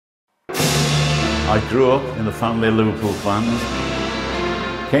I grew up in a family of Liverpool fans.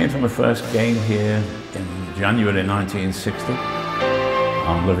 Came to my first game here in January 1960.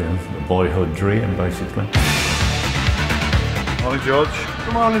 I'm living the boyhood dream, basically. Morning, George.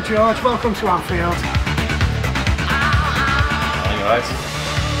 Good morning, George. Welcome to Anfield. All right.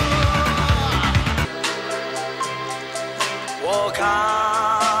 Walk on.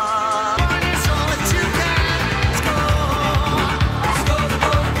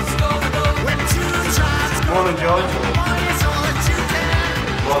 Morning, George.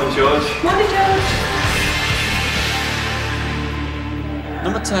 Morning, George. Morning, George.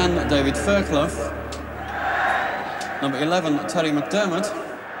 Number 10, David Fairclough. Number 11, Terry McDermott.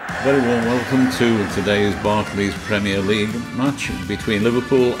 Very warm welcome to today's Barclays Premier League match between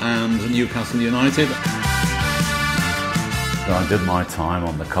Liverpool and Newcastle United. I did my time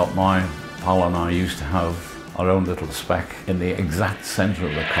on the Kop. My pal and I used to have our own little speck in the exact centre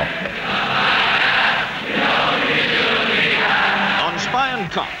of the Kop. On Spy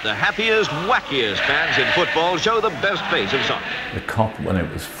and Kop, the happiest, wackiest fans in football show the best face of soccer. The Kop, when it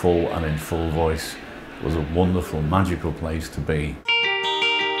was full and in full voice, was a wonderful, magical place to be.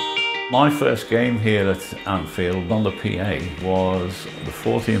 My first game here at Anfield on the PA was the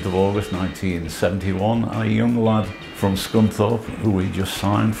 14th of August 1971. A young lad from Scunthorpe, who we just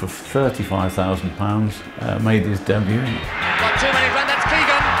signed for £35,000, made his debut. Got too many runs, that's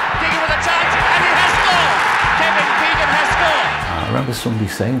Keegan. Keegan with a chance, and he has scored! Kevin Keegan has scored! I remember somebody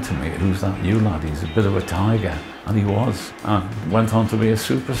saying to me, "Who's that new lad? He's a bit of a tiger." And he was, and went on to be a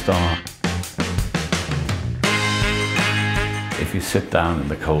superstar. If you sit down in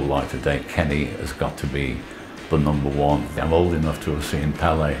the cold light of day, Kenny has got to be the number one. I'm old enough to have seen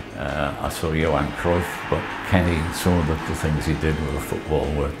Pele. I saw Johan Cruyff, but Kenny, some of the things he did with the football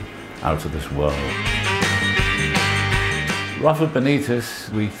were out of this world. Rafa Benitez,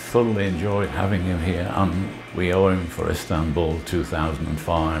 we thoroughly enjoyed having him here, and we owe him for Istanbul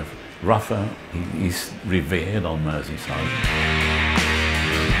 2005. Rafa, he's revered on Merseyside.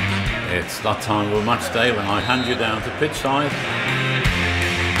 It's that time of a match day when I hand you down to pitch side.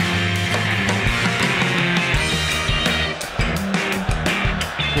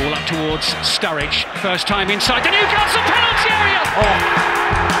 Ball up towards Sturridge. First time inside the Newcastle penalty area. 1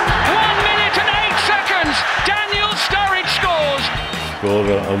 minute and 8 seconds. Daniel Sturridge scores.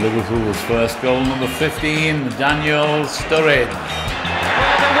 Scorer of Liverpool's first goal, number 15, Daniel Sturridge.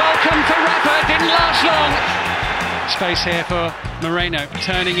 Well, the welcome for Rafa didn't last long. Space here for Moreno,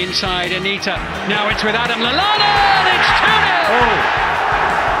 turning inside Anita. Now it's with Adam Lallana, and it's 2-0.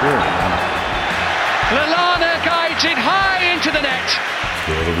 Lallana guides it high into the net.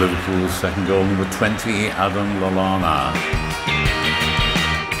 Scorer of Liverpool's second goal, number 20, Adam Lallana.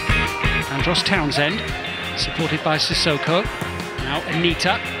 Andros Townsend, supported by Sissoko. Now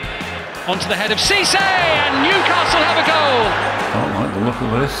Anita, onto the head of Cisse, and Newcastle have a goal. I don't like the look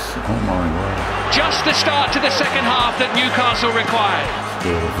of this. Oh my word. Just the start to the second half that Newcastle required.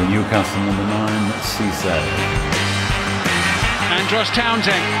 Scorer for Newcastle, number 9, Cisse. Andros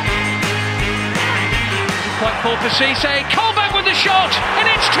Townsend. Quite poor for Cisse. Colback with the shot, and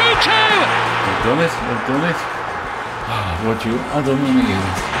it's 2-2. They've done it, they've done it. What you add on you.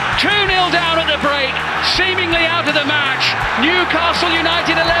 2-0 down at the break, seemingly out of the match. Newcastle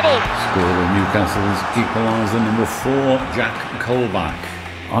United are level. Scorer of Newcastle's equaliser, number 4, Jack Colback.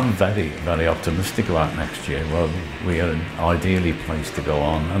 I'm very, very optimistic about next year. Well, we are ideally placed to go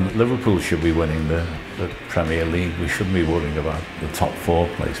on, and Liverpool should be winning the Premier League. We shouldn't be worrying about the top 4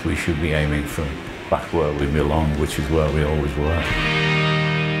 place. We should be aiming for back where we belong, which is where we always were.